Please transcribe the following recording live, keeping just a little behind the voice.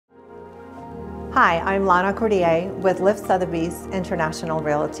Hi, I'm Lana Cordier with LIV Sotheby's International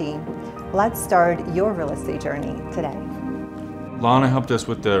Realty. Let's start your real estate journey today. Lana helped us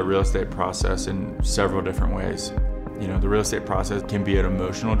with the real estate process in several different ways. You know, the real estate process can be an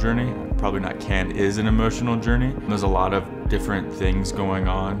emotional journey. Probably not can, is an emotional journey. There's a lot of different things going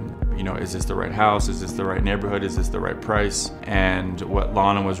on. You know, is this the right house? Is this the right neighborhood? Is this the right price? And what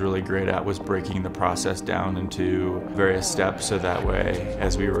Lana was really great at was breaking the process down into various steps, so that way,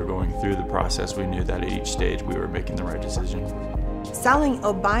 as we were going through the process, we knew that at each stage we were making the right decision. Selling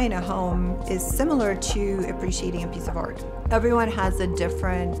or buying a home is similar to appreciating a piece of art. Everyone has a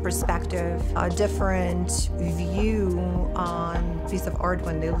different perspective, a different view on a piece of art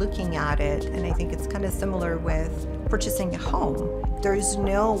when they're looking at it, and I think it's kind of similar with purchasing a home. There's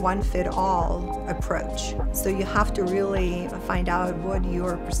no one-fit-all approach, so you have to really find out what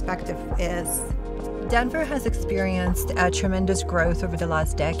your perspective is. Denver has experienced a tremendous growth over the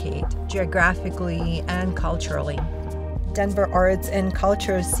last decade, geographically and culturally. Denver arts and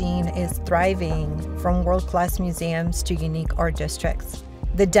culture scene is thriving, from world-class museums to unique art districts.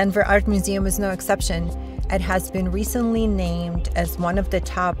 The Denver Art Museum is no exception. It has been recently named as one of the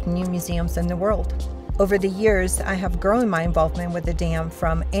top new museums in the world. Over the years, I have grown my involvement with the Dam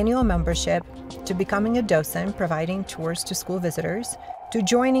from annual membership to becoming a docent, providing tours to school visitors, to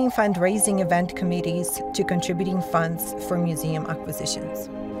joining fundraising event committees, to contributing funds for museum acquisitions.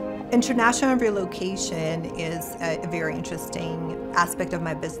 International relocation is a very interesting aspect of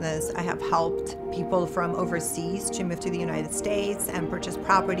my business. I have helped people from overseas to move to the United States and purchase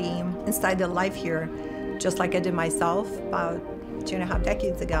property inside their life here, just like I did myself about 2.5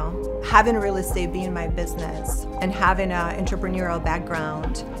 decades ago. Having real estate being my business and having an entrepreneurial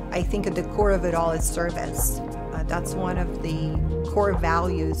background, I think at the core of it all is service. That's one of the core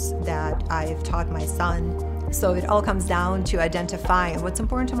values that I've taught my son. So it all comes down to identifying what's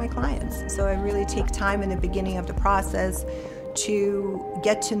important to my clients. So I really take time in the beginning of the process to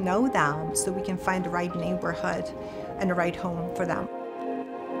get to know them so we can find the right neighborhood and the right home for them.